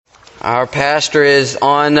Our pastor is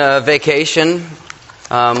on vacation,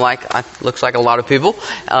 looks like a lot of people.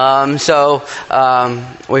 So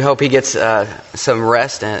we hope he gets some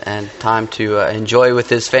rest and time to enjoy with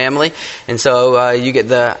his family. And so you get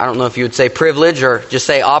the, I don't know if you would say privilege or just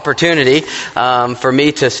say opportunity for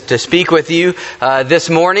me to speak with you this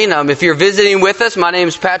morning. If you're visiting with us, my name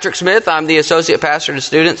is Patrick Smith. I'm the associate pastor to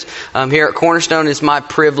students here at Cornerstone. It's my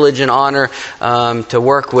privilege and honor to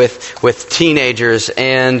work with teenagers.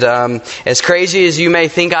 And as crazy as you may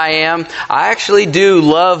think I am, I actually do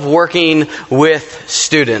love working with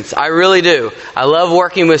students. I really do. I love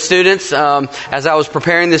working with students. As I was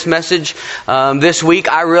preparing this message this week,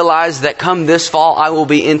 I realized that come this fall, I will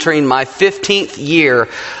be entering my 15th year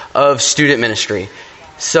of student ministry.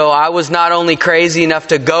 So I was not only crazy enough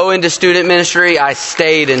to go into student ministry, I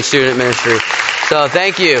stayed in student ministry. So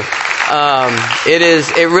thank you.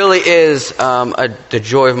 It really is the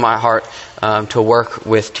joy of my heart to work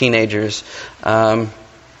with teenagers.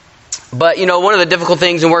 But, one of the difficult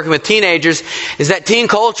things in working with teenagers is that teen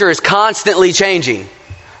culture is constantly changing,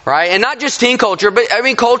 right? And not just teen culture, but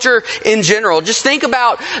culture in general. Just think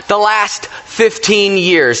about the last 15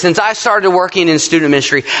 years since I started working in student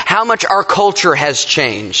ministry, how much our culture has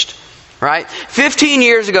changed, right? 15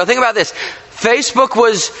 years ago, think about this. Facebook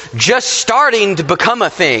was just starting to become a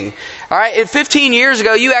thing. All right, 15 years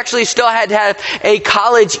ago, you actually still had to have a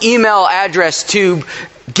college email address to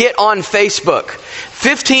get on Facebook.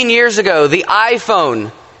 15 years ago, the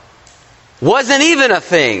iPhone wasn't even a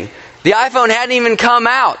thing. The iPhone hadn't even come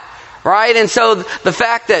out, right? And so the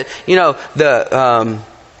fact that, the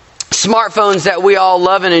smartphones that we all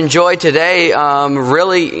love and enjoy today,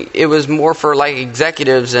 really, it was more for like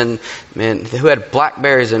executives and who had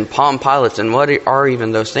Blackberries and Palm Pilots, and what are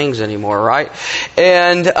even those things anymore, right?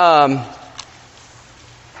 And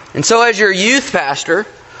so as your youth pastor,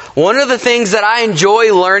 one of the things that I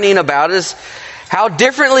enjoy learning about is how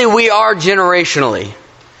differently we are generationally,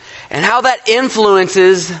 and how that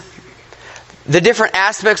influences the different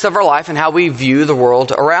aspects of our life and how we view the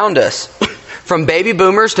world around us. From baby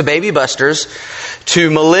boomers to baby busters, to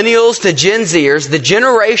millennials to Gen Zers, the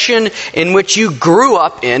generation in which you grew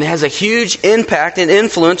up in has a huge impact and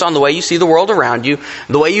influence on the way you see the world around you,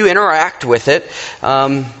 the way you interact with it,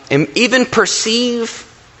 and even perceive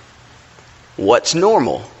what's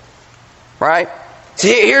normal, right? So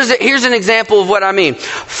here's an example of what I mean.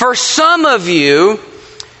 For some of you,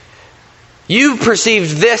 you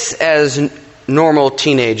perceived this as normal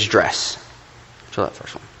teenage dress. Show that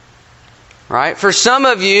first one. Right? For some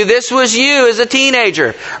of you, this was you as a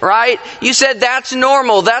teenager, right? You said, that's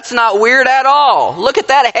normal. That's not weird at all. Look at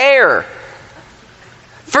that hair.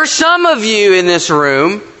 For some of you in this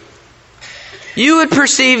room, you would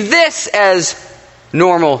perceive this as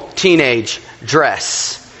normal teenage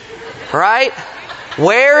dress, right?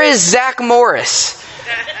 Where is Zach Morris?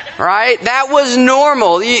 Right? That was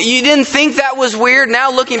normal. You didn't think that was weird.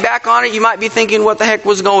 Now looking back on it, you might be thinking what the heck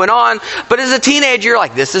was going on. But as a teenager, you're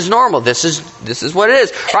like, this is normal. This is what it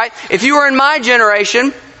is. Right? If you were in my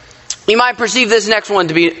generation, you might perceive this next one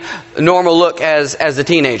to be a normal look as a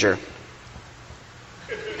teenager.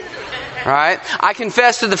 Right? I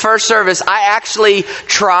confess to the first service, I actually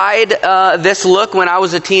tried this look when I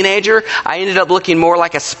was a teenager. I ended up looking more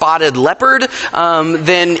like a spotted leopard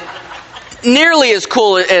than nearly as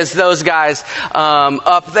cool as those guys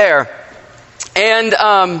up there. And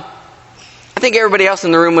I think everybody else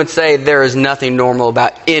in the room would say there is nothing normal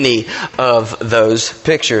about any of those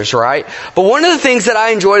pictures, right? But one of the things that I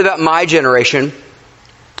enjoyed about my generation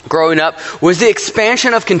growing up was the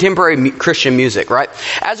expansion of contemporary Christian music, right?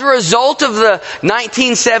 As a result of the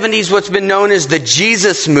 1970s, what's been known as the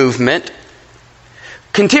Jesus movement,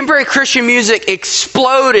 contemporary Christian music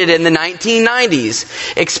exploded in the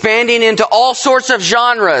 1990s, expanding into all sorts of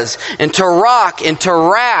genres, into rock, into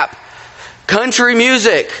rap, country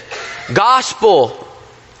music, gospel.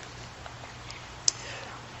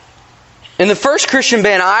 And the first Christian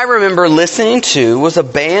band I remember listening to was a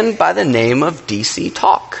band by the name of DC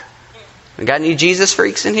Talk. We got any Jesus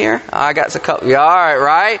freaks in here? I got a couple. Yeah, all right,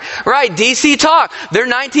 right? Right, DC Talk. Their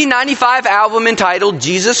 1995 album entitled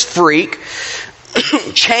Jesus Freak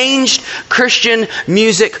changed Christian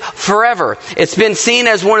music forever. It's been seen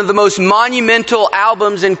as one of the most monumental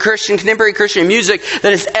albums in contemporary Christian music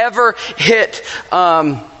that has ever hit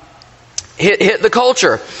the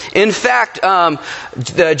culture. In fact,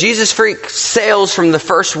 the Jesus Freak sales from the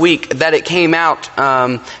first week that it came out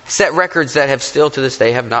set records that have still to this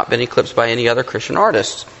day have not been eclipsed by any other Christian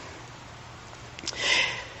artists.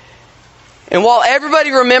 And while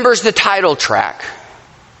everybody remembers the title track,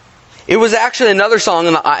 it was actually another song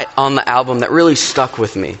on the album that really stuck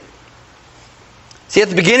with me. See, at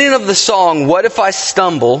the beginning of the song, What If I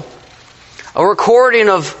Stumble?, a recording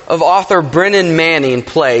of author Brennan Manning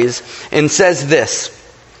plays and says this: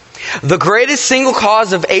 "The greatest single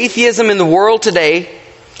cause of atheism in the world today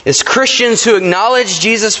is Christians who acknowledge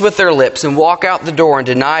Jesus with their lips and walk out the door and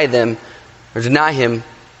deny Him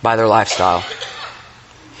by their lifestyle.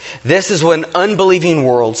 This is what an unbelieving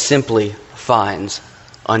world simply finds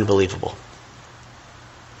unbelievable."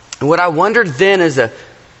 And what I wondered then as a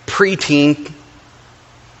preteen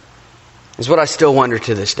is what I still wonder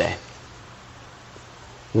to this day.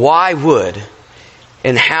 Why would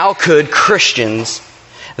and how could Christians,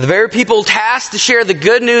 the very people tasked to share the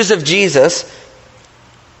good news of Jesus,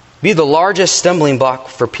 be the largest stumbling block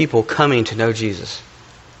for people coming to know Jesus?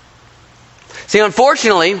 See,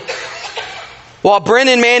 unfortunately, while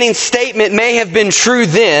Brennan Manning's statement may have been true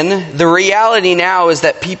then, the reality now is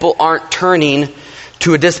that people aren't turning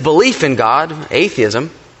to a disbelief in God, atheism,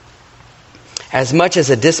 as much as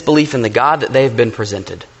a disbelief in the God that they've been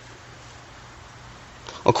presented.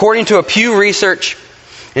 According to a Pew Research,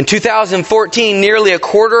 in 2014, nearly a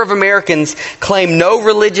quarter of Americans claim no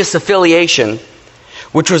religious affiliation,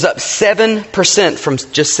 which was up 7% from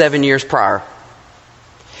just 7 years prior.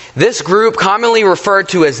 This group, commonly referred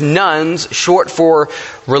to as nones, short for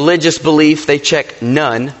religious belief, they check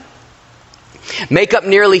none, make up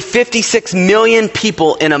nearly 56 million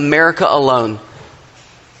people in America alone.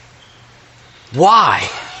 Why?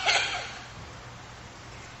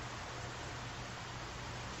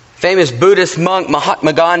 Famous Buddhist monk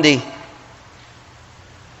Mahatma Gandhi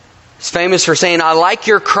is famous for saying, "I like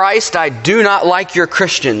your Christ, I do not like your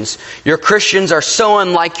Christians. Your Christians are so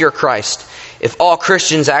unlike your Christ. If all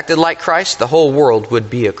Christians acted like Christ, the whole world would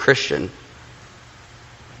be a Christian."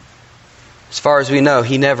 As far as we know,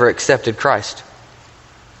 he never accepted Christ.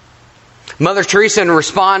 Mother Teresa, in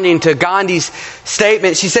responding to Gandhi's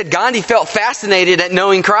statement, she said Gandhi felt fascinated at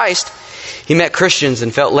knowing Christ. He met Christians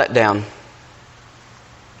and felt let down.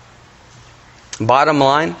 Bottom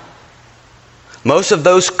line, most of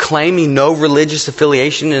those claiming no religious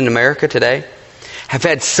affiliation in America today have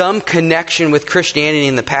had some connection with Christianity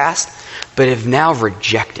in the past, but have now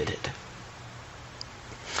rejected it.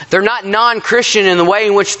 They're not non-Christian in the way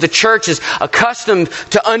in which the church is accustomed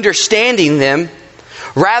to understanding them.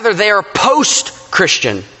 Rather, they are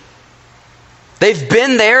post-Christian. They've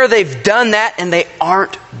been there, they've done that, and they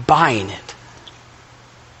aren't buying it.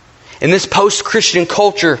 In this post-Christian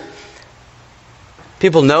culture,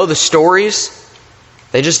 people know the stories,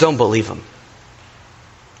 they just don't believe them.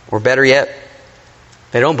 Or better yet,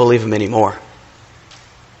 they don't believe them anymore.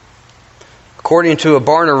 According to a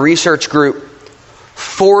Barna Research Group,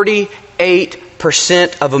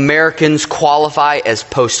 48% of Americans qualify as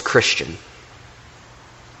post-Christian.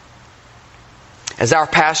 As our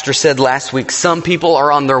pastor said last week, some people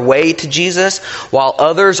are on their way to Jesus, while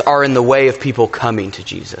others are in the way of people coming to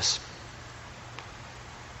Jesus.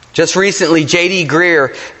 Just recently, J.D.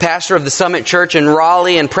 Greer, pastor of the Summit Church in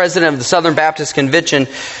Raleigh and president of the Southern Baptist Convention,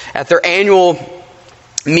 at their annual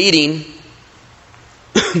meeting,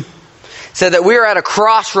 said that we are at a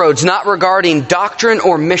crossroads not regarding doctrine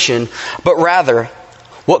or mission, but rather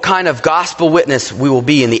what kind of gospel witness we will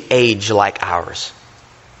be in the age like ours.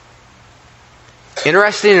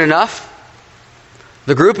 Interesting enough,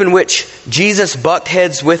 the group in which Jesus bucked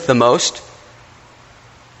heads with the most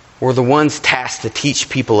were the ones tasked to teach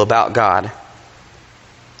people about God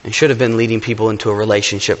and should have been leading people into a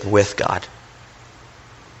relationship with God.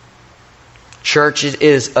 Church, it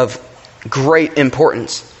is of great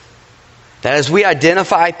importance that as we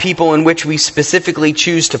identify people in which we specifically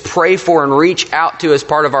choose to pray for and reach out to as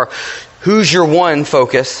part of our Who's Your One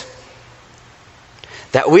focus,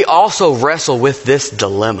 that we also wrestle with this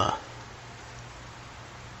dilemma.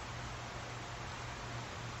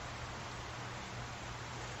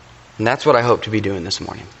 And that's what I hope to be doing this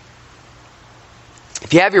morning.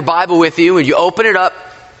 If you have your Bible with you, and you open it up,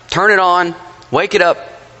 turn it on, wake it up,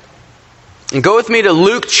 and go with me to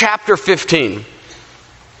Luke chapter 15.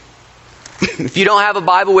 If you don't have a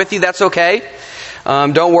Bible with you, that's okay.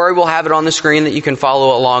 Don't worry, we'll have it on the screen that you can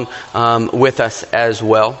follow along with us as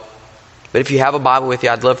well. But if you have a Bible with you,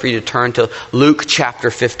 I'd love for you to turn to Luke chapter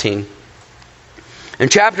 15. In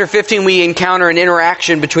chapter 15, we encounter an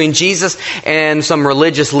interaction between Jesus and some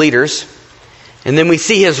religious leaders. And then we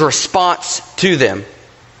see His response to them.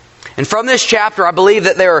 And from this chapter, I believe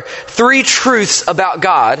that there are three truths about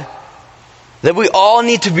God that we all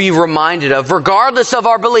need to be reminded of, regardless of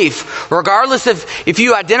our belief. Regardless if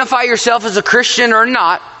you identify yourself as a Christian or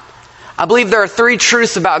not, I believe there are three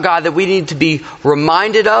truths about God that we need to be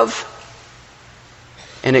reminded of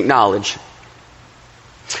and acknowledge.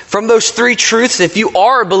 From those three truths, if you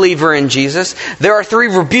are a believer in Jesus, there are three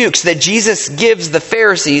rebukes that Jesus gives the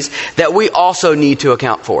Pharisees that we also need to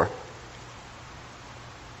account for.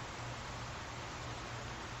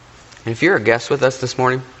 And if you're a guest with us this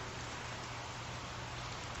morning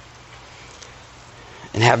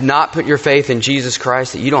and have not put your faith in Jesus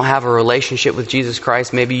Christ, that you don't have a relationship with Jesus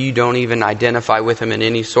Christ, maybe you don't even identify with Him in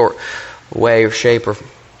any sort of way or shape,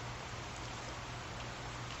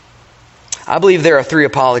 I believe there are three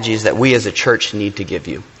apologies that we as a church need to give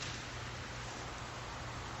you.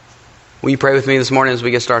 Will you pray with me this morning as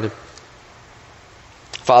we get started?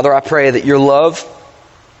 Father, I pray that your love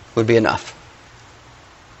would be enough,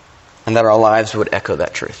 and that our lives would echo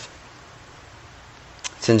that truth.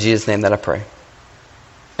 It's in Jesus' name that I pray.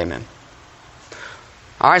 Amen.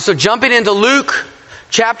 All right, so jumping into Luke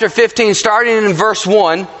chapter 15, starting in verse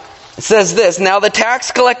 1, it says this: Now the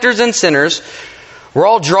tax collectors and sinners were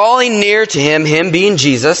all drawing near to him being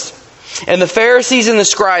Jesus, and the Pharisees and the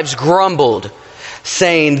scribes grumbled,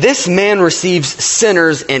 saying, This man receives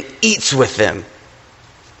sinners and eats with them.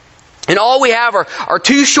 And all we have are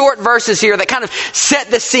two short verses here that kind of set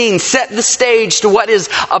the scene, set the stage to what is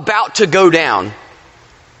about to go down.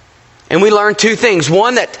 And we learn two things.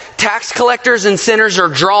 One, that tax collectors and sinners are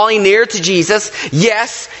drawing near to Jesus.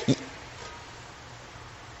 Yes.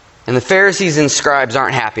 And the Pharisees and scribes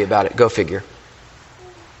aren't happy about it. Go figure.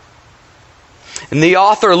 And the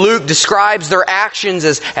author Luke describes their actions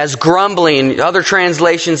as grumbling. Other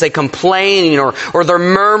translations say complaining or they're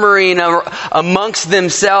murmuring amongst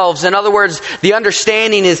themselves. In other words, the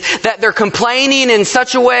understanding is that they're complaining in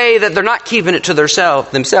such a way that they're not keeping it to themselves,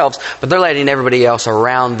 but they're letting everybody else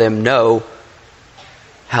around them know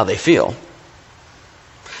how they feel.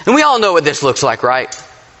 And we all know what this looks like, right?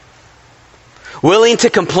 Willing to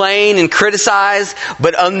complain and criticize,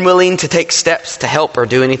 but unwilling to take steps to help or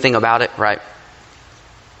do anything about it, right?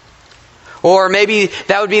 Or maybe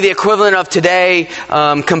that would be the equivalent of today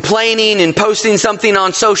complaining and posting something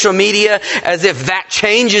on social media as if that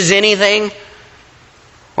changes anything.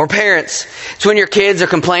 Or parents, it's when your kids are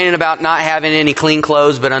complaining about not having any clean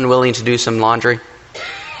clothes but unwilling to do some laundry.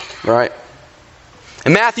 Right?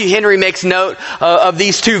 And Matthew Henry makes note of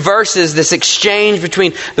these two verses, this exchange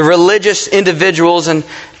between the religious individuals and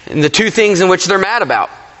the two things in which they're mad about.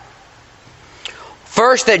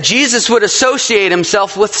 First, that Jesus would associate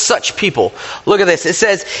himself with such people. Look at this. It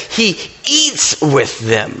says, He eats with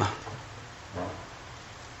them.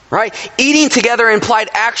 Right? Eating together implied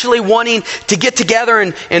actually wanting to get together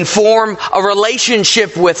and form a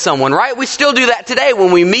relationship with someone. Right? We still do that today.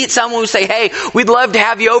 When we meet someone, we say, hey, we'd love to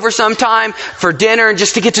have you over sometime for dinner and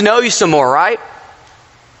just to get to know you some more. Right?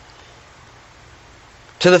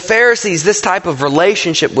 To the Pharisees, this type of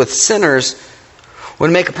relationship with sinners would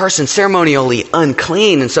make a person ceremonially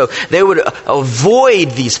unclean, and so they would avoid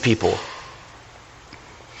these people.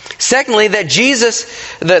 Secondly, that Jesus,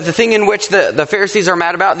 the thing in which the Pharisees are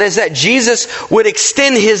mad about, is that Jesus would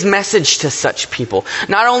extend His message to such people.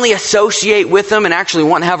 Not only associate with them and actually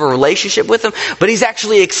want to have a relationship with them, but He's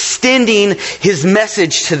actually extending His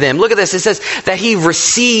message to them. Look at this. It says that He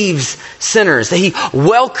receives sinners, that He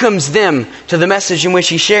welcomes them to the message in which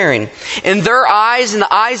He's sharing. In their eyes, in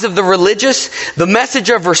the eyes of the religious, the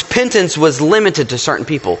message of repentance was limited to certain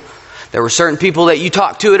people. There were certain people that you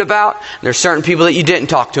talked to it about. There are certain people that you didn't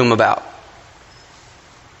talk to them about.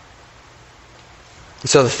 And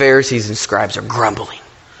so the Pharisees and scribes are grumbling.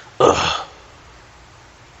 Ugh.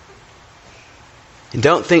 And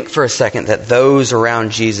don't think for a second that those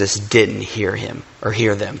around Jesus didn't hear Him or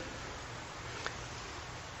hear them.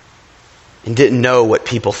 And didn't know what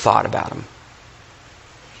people thought about Him.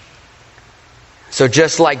 So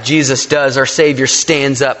just like Jesus does, our Savior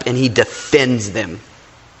stands up and He defends them.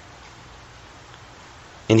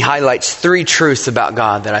 And He highlights three truths about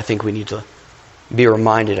God that I think we need to be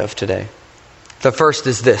reminded of today. The first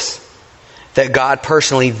is this: that God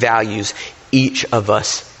personally values each of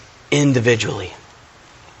us individually.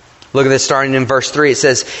 Look at this starting in verse 3. It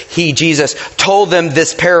says, He, Jesus, told them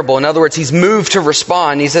this parable. In other words, He's moved to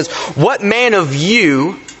respond. He says, What man of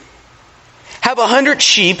you have 100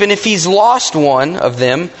 sheep, and if he's lost one of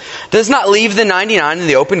them, does not leave the 99 in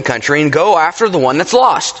the open country and go after the one that's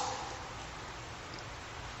lost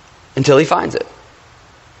until he finds it?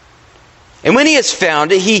 And when he has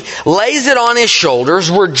found it, he lays it on his shoulders,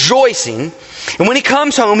 rejoicing. And when he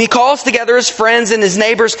comes home, he calls together his friends and his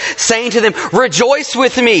neighbors, saying to them, Rejoice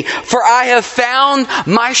with me, for I have found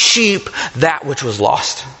my sheep, that which was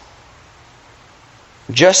lost.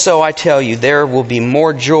 Just so I tell you, there will be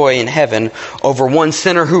more joy in heaven over one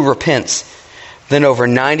sinner who repents than over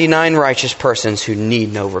 99 righteous persons who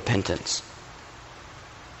need no repentance.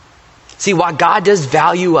 See, while God does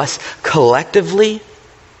value us collectively,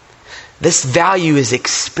 this value is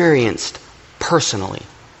experienced personally.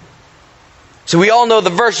 So we all know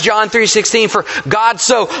the verse John 3:16, for God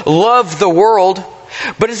so loved the world.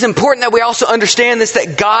 But it's important that we also understand this,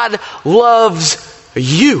 that God loves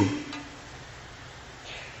you.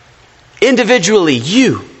 Individually,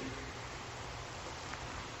 you.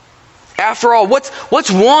 After all,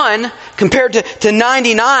 what's one compared to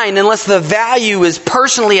 99 unless the value is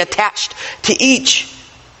personally attached to each?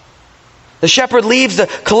 The shepherd leaves the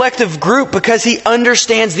collective group because he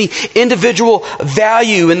understands the individual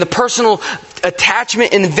value and the personal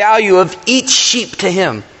attachment and value of each sheep to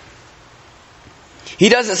him. He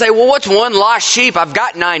doesn't say, well, what's one lost sheep? I've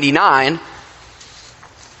got 99.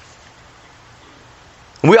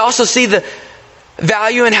 We also see the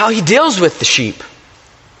value in how he deals with the sheep.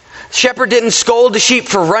 The shepherd didn't scold the sheep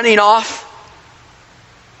for running off.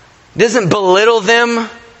 Doesn't belittle them.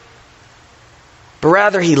 But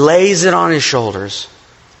rather he lays it on his shoulders,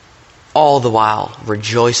 all the while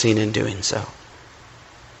rejoicing in doing so.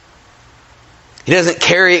 He doesn't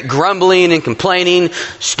carry it grumbling and complaining.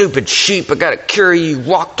 Stupid sheep, I got to carry you.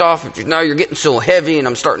 Walked off. Now you're getting so heavy and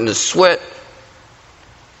I'm starting to sweat.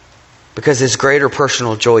 Because his greater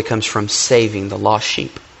personal joy comes from saving the lost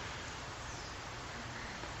sheep.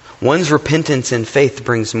 One's repentance and faith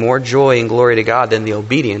brings more joy and glory to God than the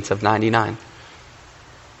obedience of 99.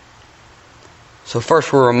 So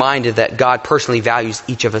first we're reminded that God personally values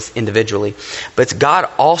each of us individually. But God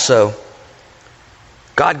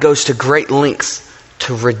goes to great lengths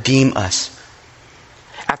to redeem us.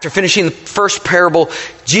 After finishing the first parable,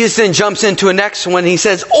 Jesus then jumps into a next one. He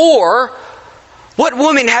says, or what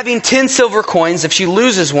woman having 10 silver coins, if she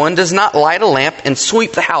loses one, does not light a lamp and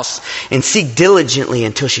sweep the house and seek diligently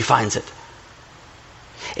until she finds it?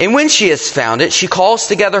 And when she has found it, she calls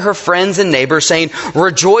together her friends and neighbors, saying,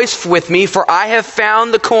 rejoice with me, for I have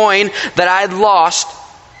found the coin that I had lost.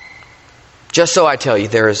 Just so I tell you,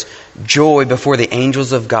 there is joy before the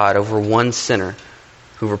angels of God over one sinner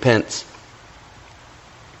who repents.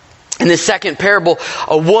 In the second parable,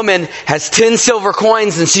 a woman has 10 silver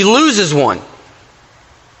coins and she loses one.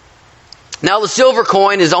 Now the silver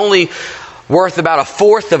coin is only worth about a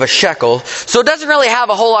fourth of a shekel, so it doesn't really have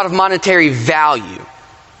a whole lot of monetary value.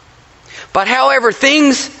 But however,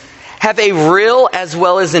 things have a real as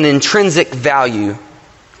well as an intrinsic value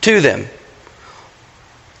to them.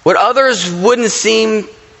 What others wouldn't seem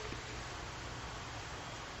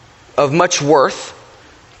of much worth,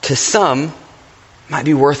 to some might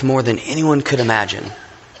be worth more than anyone could imagine.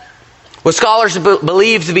 What scholars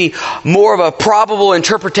believe to be more of a probable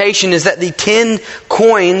interpretation is that the 10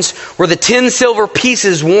 coins were the 10 silver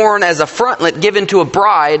pieces worn as a frontlet given to a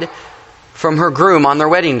bride from her groom on their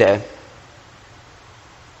wedding day.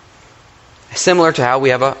 Similar to how we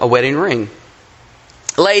have a wedding ring.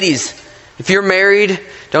 Ladies, if you're married,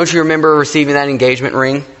 don't you remember receiving that engagement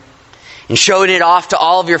ring? And showing it off to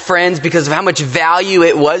all of your friends because of how much value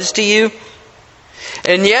it was to you?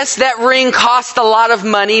 And yes, that ring cost a lot of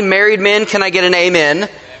money. Married men, can I get an amen? Amen.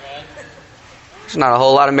 There's not a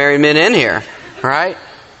whole lot of married men in here, right?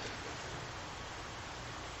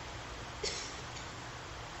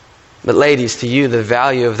 But ladies, to you, the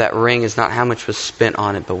value of that ring is not how much was spent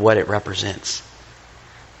on it, but what it represents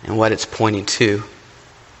and what it's pointing to.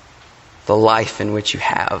 The life in which you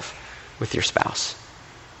have with your spouse.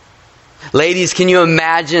 Ladies, can you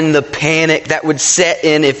imagine the panic that would set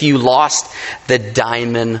in if you lost the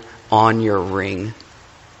diamond on your ring?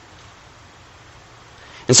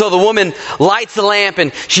 And so the woman lights the lamp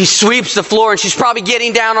and she sweeps the floor and she's probably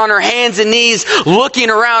getting down on her hands and knees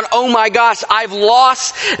looking around. Oh my gosh, I've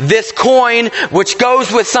lost this coin which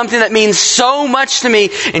goes with something that means so much to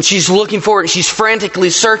me. And she's looking for it and she's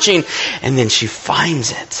frantically searching and then she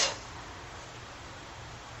finds it.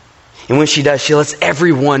 And when she does, she lets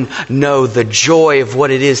everyone know the joy of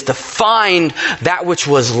what it is to find that which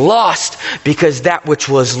was lost, because that which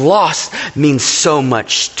was lost means so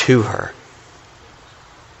much to her.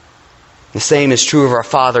 The same is true of our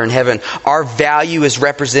Father in heaven. Our value is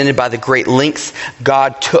represented by the great lengths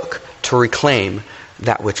God took to reclaim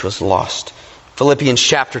that which was lost. Philippians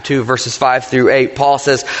chapter 2, verses 5 through 8, Paul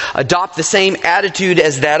says, adopt the same attitude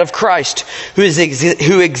as that of Christ, who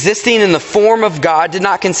existing in the form of God did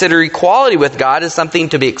not consider equality with God as something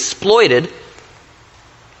to be exploited.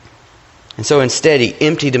 And so instead he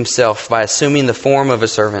emptied himself by assuming the form of a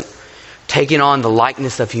servant, taking on the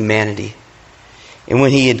likeness of humanity. And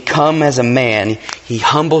when he had come as a man, he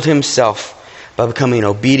humbled himself by becoming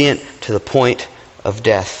obedient to the point of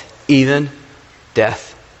death, even death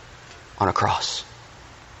on a cross.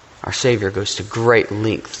 Our Savior goes to great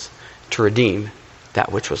lengths to redeem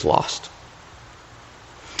that which was lost.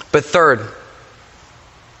 But third,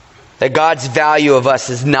 that God's value of us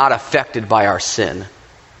is not affected by our sin.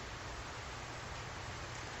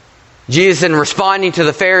 Jesus, in responding to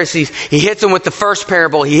the Pharisees, he hits them with the first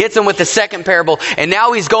parable, he hits them with the second parable, and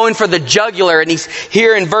now he's going for the jugular. And he's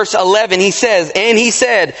here in verse 11, he says, "And he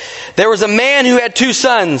said, there was a man who had 2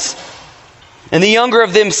 sons. And the younger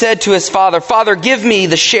of them said to his father, 'Father, give me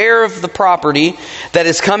the share of the property that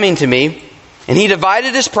is coming to me.' And he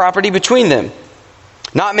divided his property between them.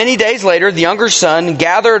 Not many days later, the younger son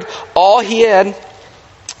gathered all he had,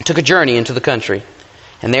 took a journey into the country.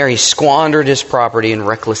 And there he squandered his property in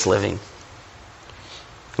reckless living.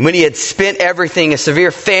 And when he had spent everything, a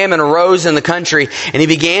severe famine arose in the country, and he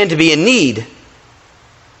began to be in need.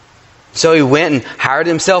 So he went and hired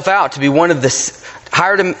himself out to one of the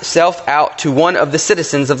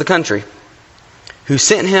citizens of the country, who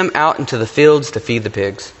sent him out into the fields to feed the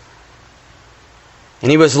pigs.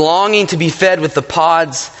 And he was longing to be fed with the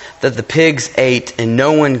pods that the pigs ate, and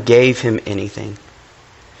no one gave him anything.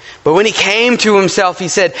 But when he came to himself, he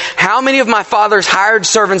said, 'How many of my father's hired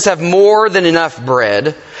servants have more than enough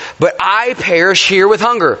bread, but I perish here with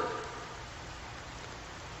hunger?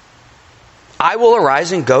 I will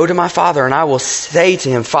arise and go to my father, and I will say to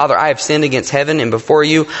him, Father, I have sinned against heaven and before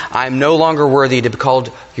you. I am no longer worthy to be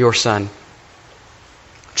called your son.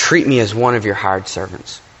 Treat me as one of your hired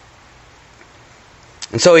servants.'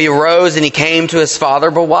 And so he arose and he came to his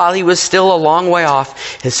father, but while he was still a long way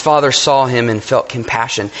off, his father saw him and felt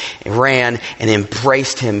compassion, and ran and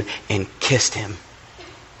embraced him and kissed him.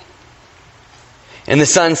 And the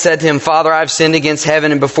son said to him, Father, I have sinned against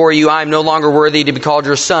heaven and before you. I am no longer worthy to be called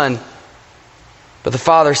your son. But the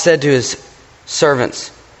father said to his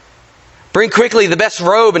servants, Bring quickly the best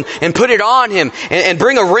robe and put it on him, and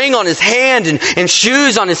bring a ring on his hand and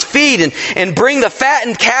shoes on his feet, and bring the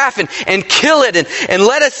fattened calf and kill it, and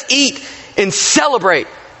let us eat and celebrate.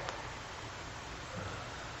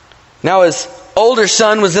 Now his older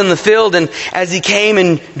son was in the field, and as he came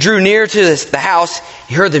and drew near to the house,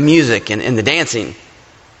 he heard the music and the dancing.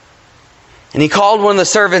 And he called one of the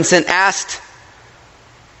servants and asked,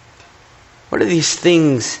 What do these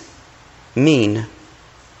things mean?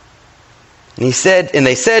 And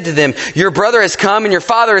they said to them, Your brother has come, and your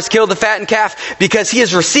father has killed the fattened calf, because he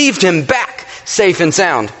has received him back safe and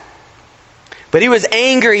sound. But he was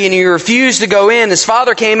angry, and he refused to go in. His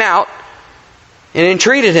father came out and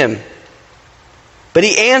entreated him. But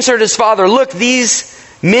he answered his father, Look, these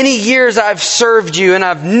many years I've served you, and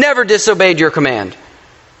I've never disobeyed your command.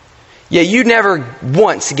 Yet you never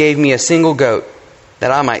once gave me a single goat,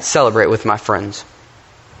 that I might celebrate with my friends.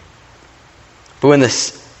 But when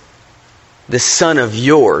this son of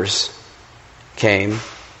yours came,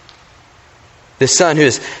 this son who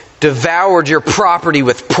has devoured your property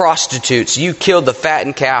with prostitutes, you killed the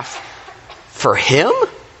fattened calf for him?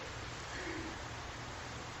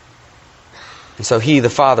 And so he, the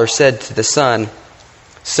father, said to the son,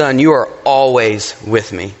 Son, you are always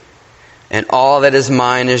with me, and all that is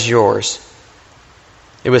mine is yours.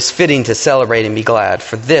 It was fitting to celebrate and be glad,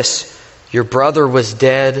 for this, your brother was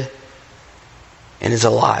dead and is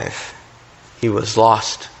alive. He was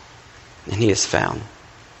lost and he is found.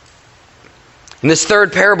 In this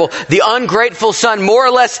third parable, the ungrateful son more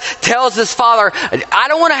or less tells his father, I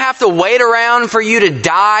don't want to have to wait around for you to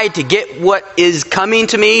die to get what is coming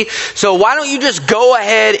to me. So why don't you just go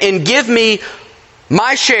ahead and give me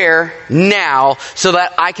my share now so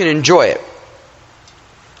that I can enjoy it.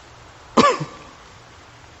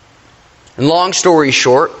 And long story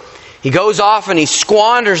short, he goes off and he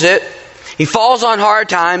squanders it. He falls on hard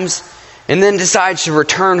times and then decides to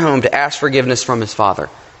return home to ask forgiveness from his father.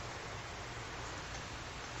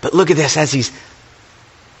 But look at this, as he's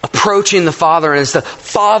approaching the father, and as the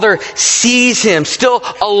father sees him still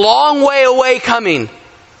a long way away coming,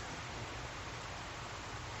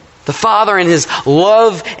 the father, in his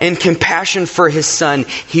love and compassion for his son,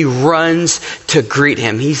 he runs to greet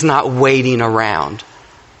him. He's not waiting around.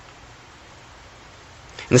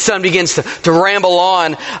 And the son begins to ramble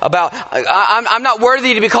on about, I'm not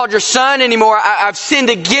worthy to be called your son anymore. I've sinned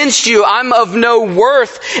against you. I'm of no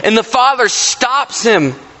worth. And the father stops him.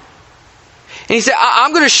 And he said,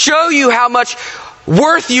 I'm going to show you how much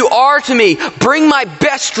worth you are to me. Bring my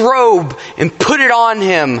best robe and put it on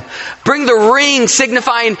him. Bring the ring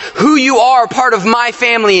signifying who you are, part of my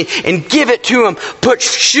family, and give it to him. Put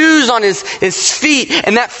shoes on his feet,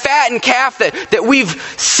 and that fattened calf that we've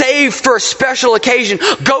saved for a special occasion.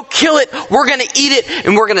 Go kill it. We're going to eat it,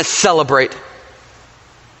 and we're going to celebrate.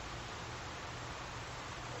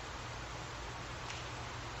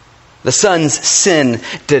 The son's sin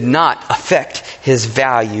did not affect his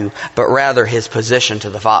value, but rather his position to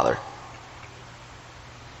the father.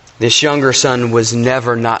 This younger son was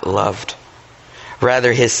never not loved.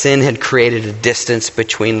 Rather, his sin had created a distance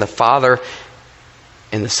between the father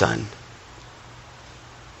and the son.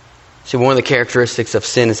 See, one of the characteristics of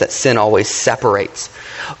sin is that sin always separates,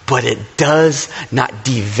 but it does not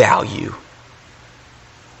devalue.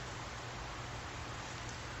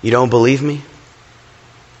 You don't believe me?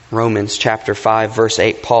 Romans chapter 5, verse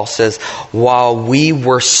 8, Paul says, while we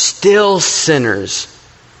were still sinners,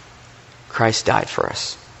 Christ died for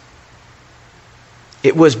us.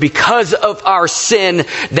 It was because of our sin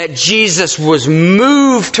that Jesus was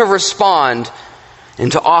moved to respond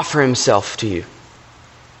and to offer himself to you.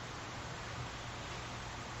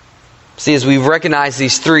 See, as we recognize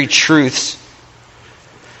these three truths,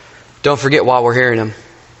 don't forget why we're hearing them.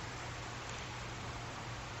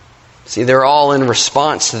 See, they're all in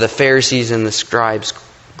response to the Pharisees and the scribes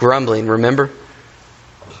grumbling, remember?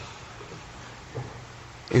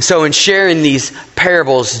 And so in sharing these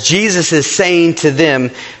parables, Jesus is saying to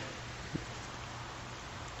them,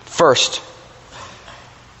 first,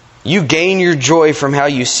 you gain your joy from how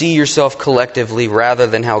you see yourself collectively rather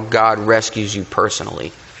than how God rescues you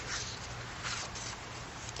personally.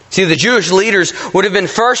 See, the Jewish leaders would have been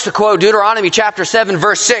first to quote Deuteronomy chapter 7,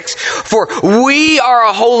 verse 6, for we are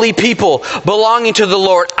a holy people belonging to the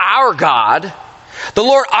Lord our God. The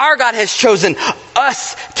Lord our God has chosen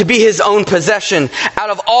us to be his own possession.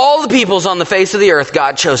 Out of all the peoples on the face of the earth,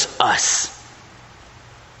 God chose us.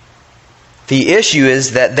 The issue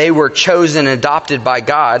is that they were chosen and adopted by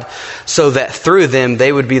God so that through them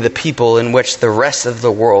they would be the people in which the rest of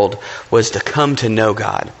the world was to come to know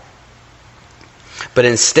God. But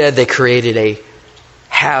instead they created a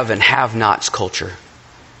have and have-nots culture.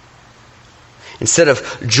 Instead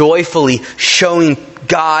of joyfully showing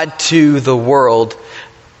God to the world,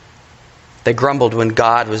 they grumbled when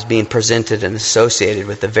God was being presented and associated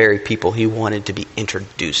with the very people he wanted to be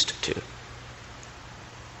introduced to.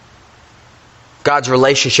 God's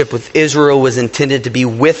relationship with Israel was intended to be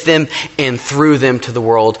with them and through them to the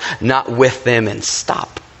world, not with them and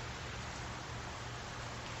stop.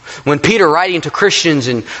 When Peter, writing to Christians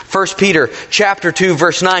in 1 Peter chapter 2,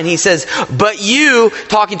 verse 9, he says, but you,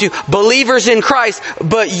 talking to believers in Christ,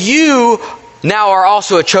 but you now are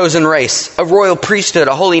also a chosen race, a royal priesthood,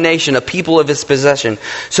 a holy nation, a people of his possession,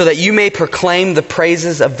 so that you may proclaim the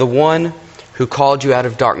praises of the one who called you out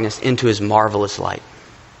of darkness into his marvelous light.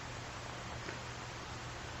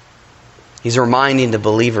 He's reminding the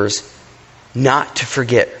believers not to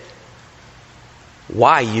forget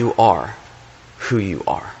why you are who you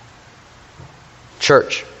are.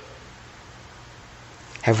 Church,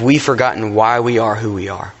 have we forgotten why we are who we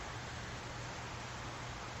are?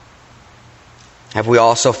 Have we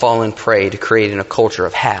also fallen prey to creating a culture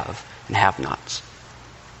of have and have-nots?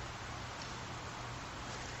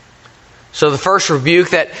 So the first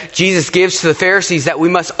rebuke that Jesus gives to the Pharisees that we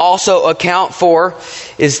must also account for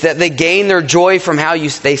is that they gain their joy from how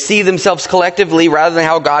they see themselves collectively rather than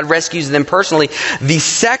how God rescues them personally. The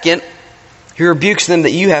second, he rebukes them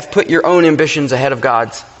that you have put your own ambitions ahead of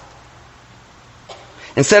God's.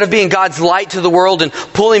 Instead of being God's light to the world and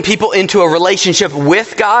pulling people into a relationship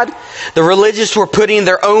with God, the religious were putting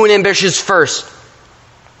their own ambitions first.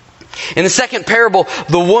 In the second parable,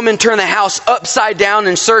 the woman turned the house upside down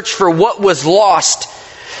and searched for what was lost.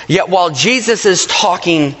 Yet while Jesus is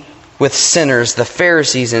talking with sinners, the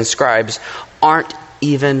Pharisees and scribes aren't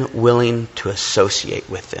even willing to associate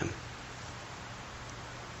with them.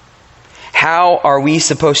 How are we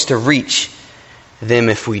supposed to reach them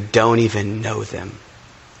if we don't even know them?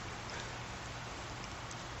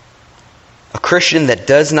 A Christian that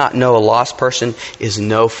does not know a lost person is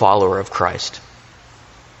no follower of Christ.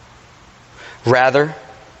 Rather,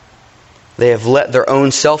 they have let their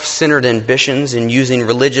own self-centered ambitions in using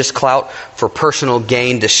religious clout for personal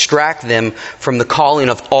gain distract them from the calling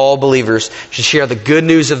of all believers to share the good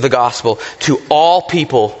news of the gospel to all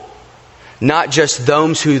people, not just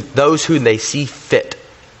those who they see fit.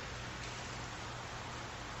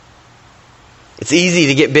 It's easy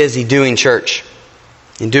to get busy doing church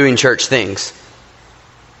and doing church things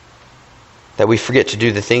that we forget to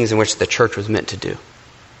do the things in which the church was meant to do.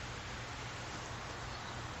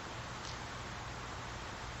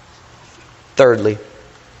 Thirdly,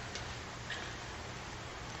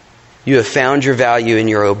 you have found your value in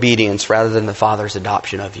your obedience rather than the Father's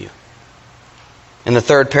adoption of you. In the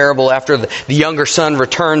third parable, after the younger son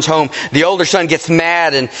returns home, the older son gets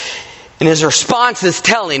mad and his response is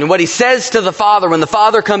telling. And what he says to the father when the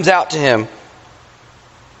father comes out to him.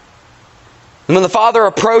 And when the father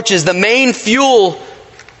approaches, the main fuel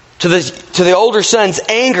to the older son's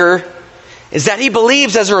anger is that he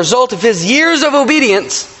believes as a result of his years of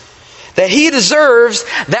obedience that he deserves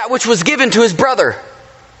that which was given to his brother.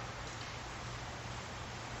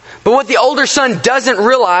 But what the older son doesn't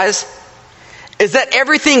realize is that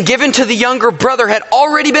everything given to the younger brother had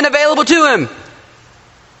already been available to him.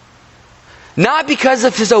 Not because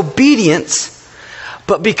of his obedience,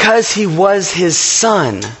 but because he was his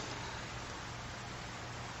son.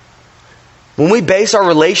 When we base our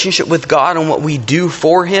relationship with God on what we do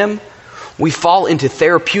for Him, we fall into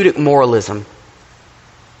therapeutic moralism.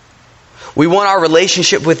 We want our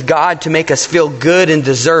relationship with God to make us feel good and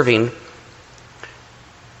deserving,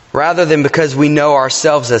 rather than because we know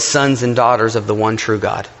ourselves as sons and daughters of the one true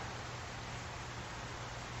God.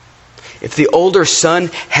 If the older son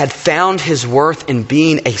had found his worth in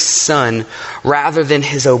being a son rather than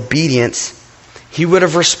his obedience, he would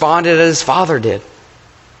have responded as his father did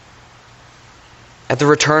at the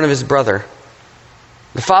return of his brother.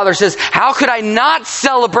 The father says, "How could I not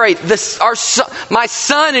celebrate this? My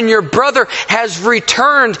son and your brother has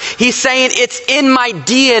returned." He's saying, it's in my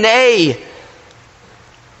DNA.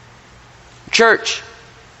 Church,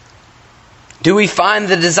 do we find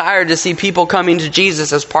the desire to see people coming to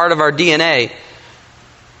Jesus as part of our DNA?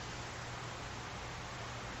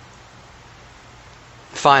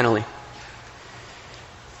 Finally,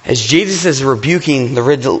 as Jesus is rebuking the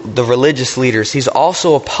religious leaders, He's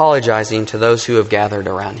also apologizing to those who have gathered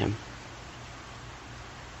around Him.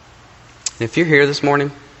 If you're here this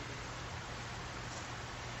morning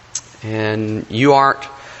and you aren't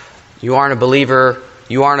a believer,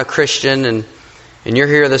 you aren't a Christian, and you're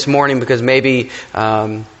here this morning because maybe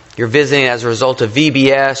you're visiting as a result of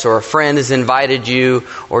VBS, or a friend has invited you,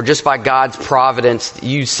 or just by God's providence,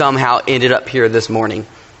 you somehow ended up here this morning.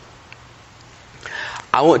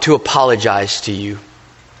 I want to apologize to you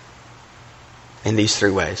in these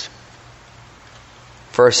 3 ways.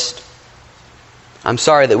 First, I'm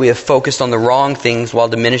sorry that we have focused on the wrong things while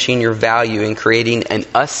diminishing your value and creating an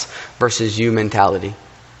us versus you mentality.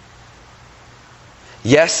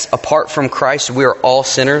 Yes, apart from Christ, we are all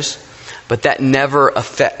sinners, but that never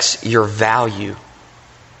affects your value.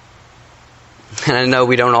 And I know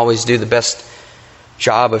we don't always do the best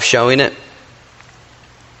job of showing it,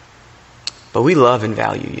 but we love and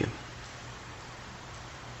value you.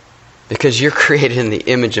 Because you're created in the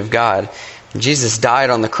image of God. And Jesus died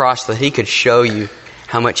on the cross so that He could show you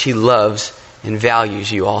how much He loves and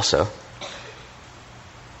values you also.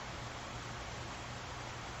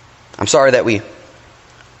 I'm sorry that we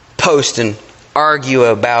post and argue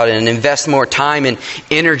about it and invest more time and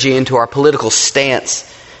energy into our political stance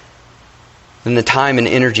than the time and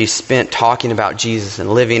energy spent talking about Jesus and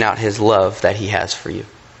living out His love that He has for you.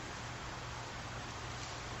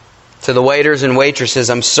 To the waiters and waitresses,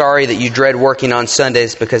 I'm sorry that you dread working on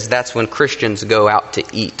Sundays, because that's when Christians go out to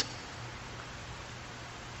eat.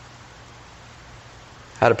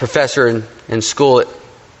 I had a professor in school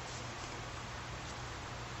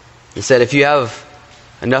he said, if you have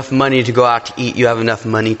enough money to go out to eat, you have enough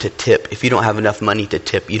money to tip. If you don't have enough money to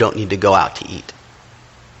tip, you don't need to go out to eat.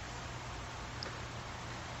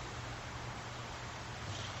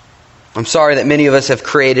 I'm sorry that many of us have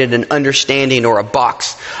created an understanding or a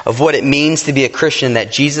box of what it means to be a Christian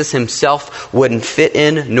that Jesus Himself wouldn't fit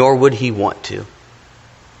in, nor would He want to.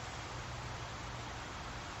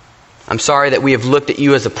 I'm sorry that we have looked at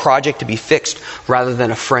you as a project to be fixed rather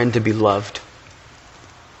than a friend to be loved.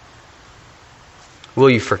 Will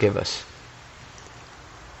you forgive us?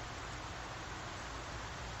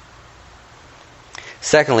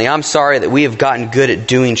 Secondly, I'm sorry that we have gotten good at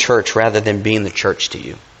doing church rather than being the church to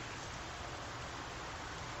you.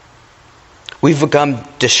 We've become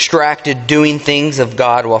distracted doing things of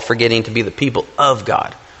God while forgetting to be the people of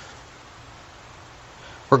God.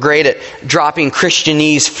 We're great at dropping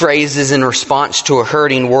Christianese phrases in response to a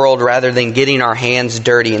hurting world rather than getting our hands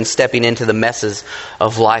dirty and stepping into the messes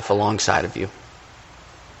of life alongside of you.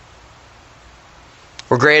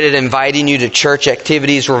 We're great at inviting you to church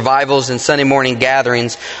activities, revivals, and Sunday morning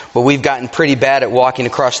gatherings, but we've gotten pretty bad at walking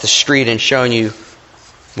across the street and showing you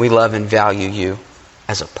we love and value you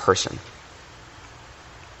as a person.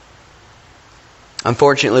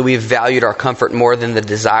 Unfortunately, we've valued our comfort more than the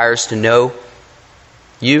desires to know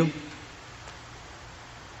you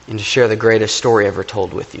and to share the greatest story ever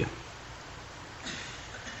told with you.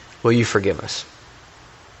 Will you forgive us?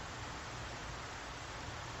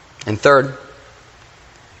 And third,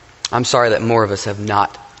 I'm sorry that more of us have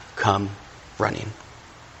not come running.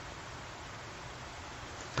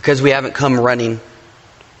 Because we haven't come running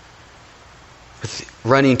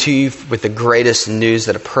to you with the greatest news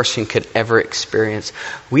that a person could ever experience,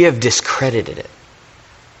 we have discredited it.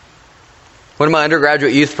 One of my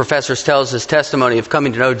undergraduate youth professors tells his testimony of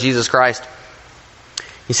coming to know Jesus Christ.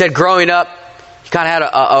 He said growing up, he kind of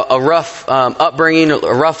had a rough upbringing, a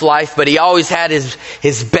rough life, but he always had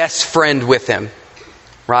his best friend with him,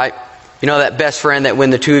 right? You know that best friend that when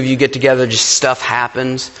the two of you get together, just stuff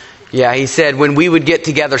happens? Yeah, he said when we would get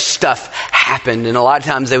together, stuff happened, and a lot of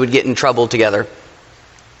times they would get in trouble together.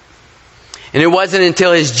 And it wasn't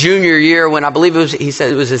until his junior year when I believe he said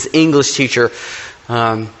it was his English teacher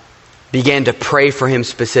began to pray for him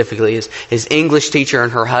specifically. His English teacher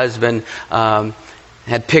and her husband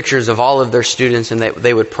had pictures of all of their students, and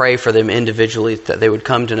they would pray for them individually that they would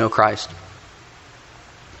come to know Christ.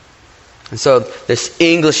 And so this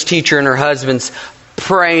English teacher and her husband's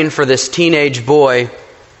praying for this teenage boy.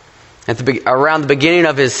 Around the beginning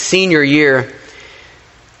of his senior year,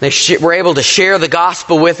 they were able to share the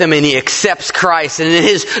gospel with him, and he accepts Christ. And in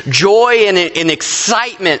his joy and in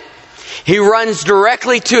excitement, he runs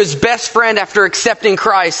directly to his best friend after accepting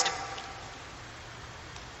Christ.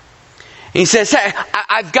 And he says, "Hey,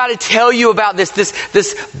 I've got to tell you about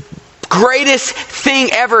this greatest thing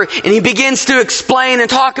ever." And he begins to explain and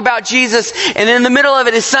talk about Jesus. And in the middle of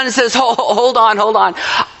it, his son says, hold on.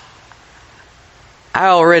 I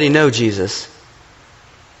already know Jesus.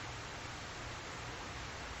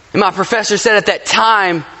 And my professor said at that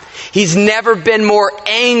time, he's never been more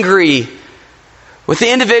angry with the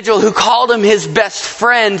individual who called him his best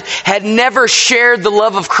friend, had never shared the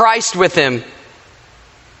love of Christ with him.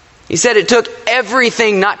 He said it took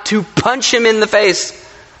everything not to punch him in the face.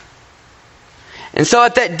 And so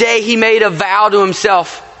at that day, he made a vow to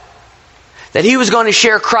himself that he was going to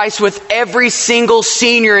share Christ with every single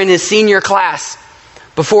senior in his senior class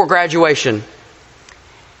before graduation.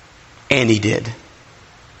 And he did.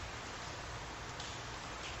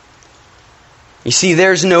 You see,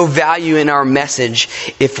 there's no value in our message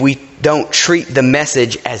if we don't treat the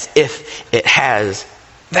message as if it has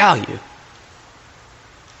value.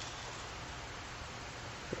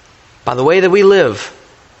 By the way that we live,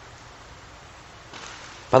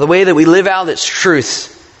 by the way that we live out its truths,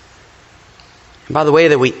 and by the way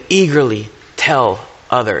that we eagerly tell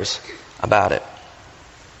others about it.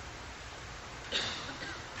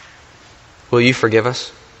 Will you forgive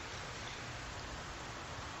us?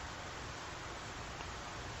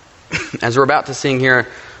 As we're about to sing here,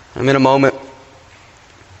 I'm in a moment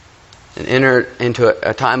and enter into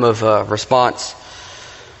a time of response.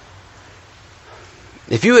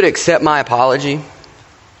 If you would accept my apology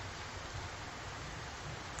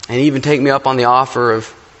and even take me up on the offer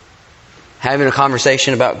of having a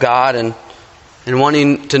conversation about God and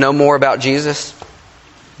wanting to know more about Jesus,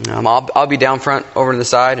 I'll be down front over to the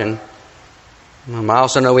side, and I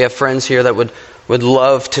also know we have friends here that would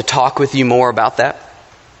love to talk with you more about that.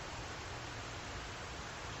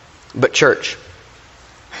 But church,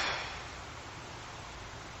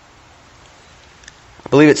 I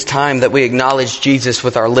believe it's time that we acknowledge Jesus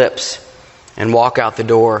with our lips and walk out the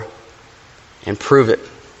door and prove it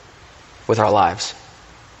with our lives.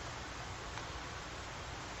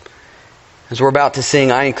 As we're about to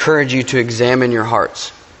sing, I encourage you to examine your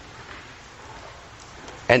hearts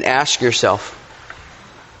and ask yourself,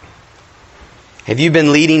 have you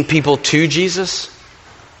been leading people to Jesus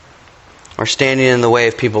or standing in the way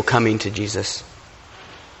of people coming to Jesus?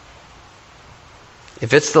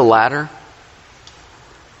 If it's the latter,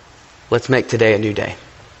 let's make today a new day.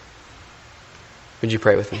 Would you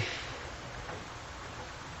pray with me?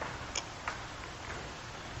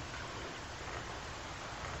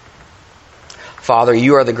 Father,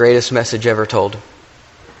 you are the greatest message ever told.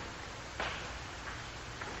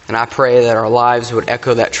 And I pray that our lives would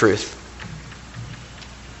echo that truth.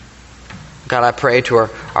 God, I pray to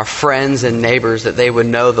our friends and neighbors that they would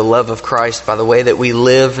know the love of Christ by the way that we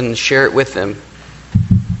live and share it with them.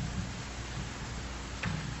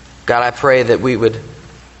 God, I pray that we would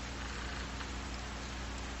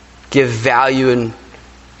give value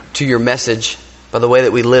to your message by the way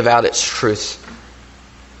that we live out its truths.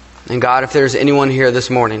 And God, if there's anyone here this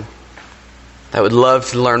morning that would love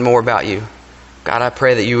to learn more about you, God, I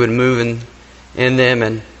pray that you would move in them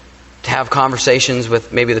and to have conversations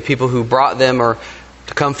with maybe the people who brought them, or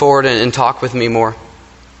to come forward and talk with me more.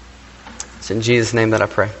 It's in Jesus' name that I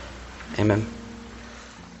pray. Amen.